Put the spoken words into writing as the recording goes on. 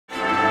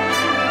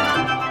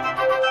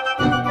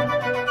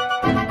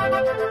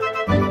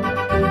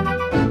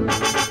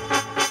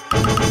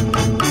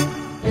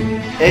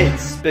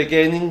It's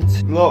beginning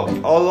to look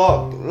a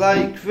lot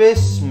like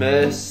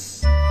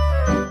Christmas.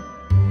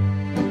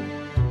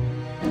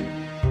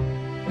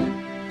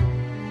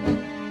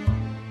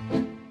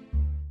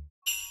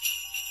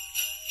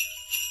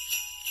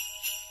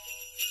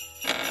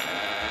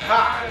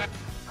 Hi,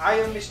 I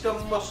am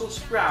Mr. Muscle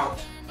Sprout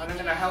and I'm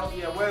going to help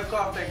you work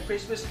off them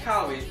Christmas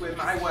calories with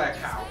my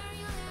workout.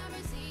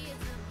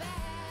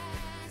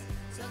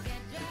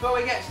 Before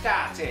we get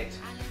started,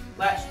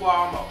 let's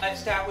warm up.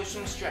 Let's start with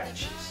some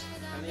stretches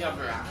and the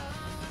other arm.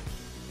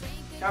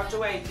 Count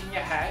to 8 in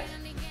your head.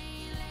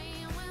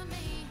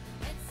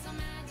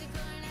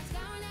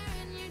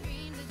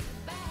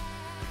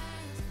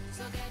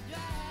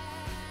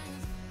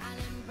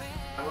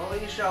 And roll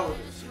your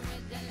shoulders.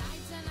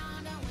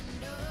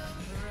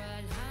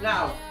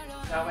 Now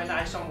we're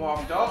nice and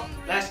warmed up,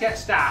 let's get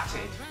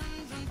started.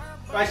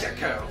 Bicep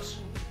curls.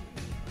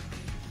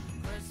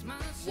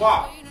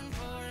 1,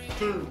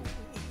 2,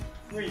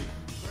 3,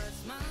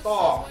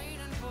 4,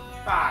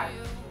 5,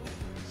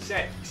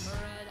 6,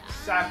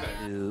 7.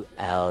 2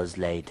 hours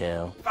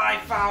later.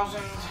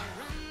 5,000.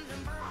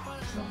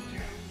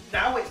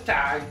 Now it's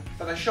time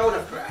for the shoulder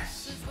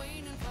press.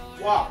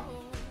 1,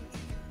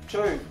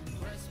 2,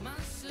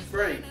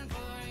 3,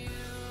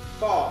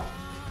 4,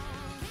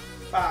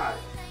 5,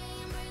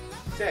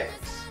 6,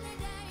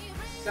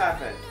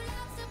 7,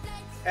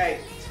 8,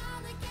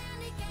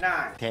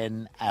 9.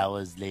 10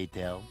 hours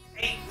later.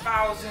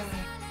 8,000.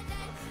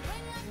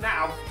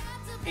 Now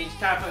it's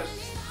time for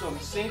some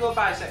single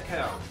bicep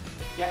curl.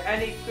 Get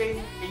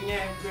anything in your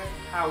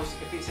house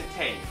if it's a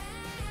tape.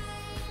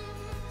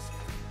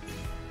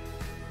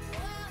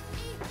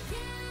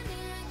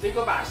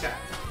 Single bicep.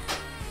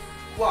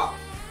 1,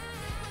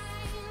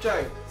 2,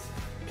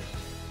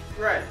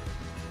 3,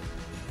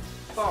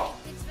 4,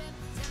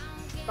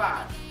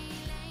 5,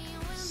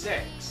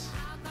 6,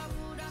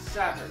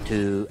 7.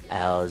 2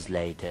 hours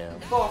later.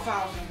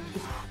 4,000.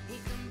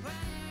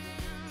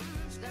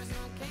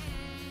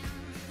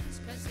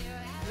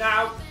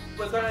 Now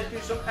we're going to do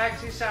some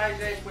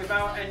exercises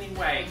without any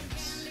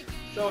weights.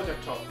 Shoulder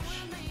touch.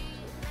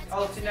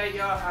 Alternate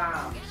your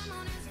arms.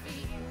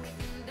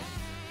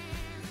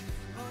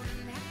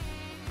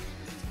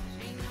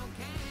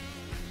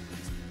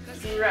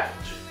 Stretch.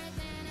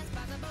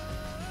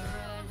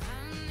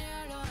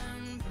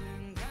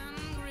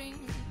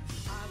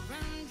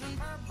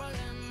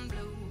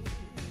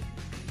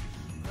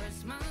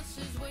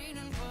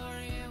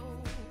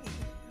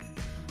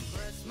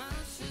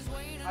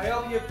 I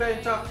hope you've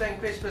burnt off them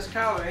Christmas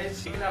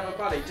calories. You can have a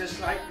body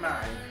just like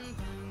mine.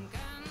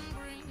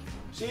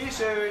 See you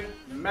soon.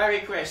 Merry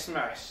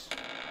Christmas.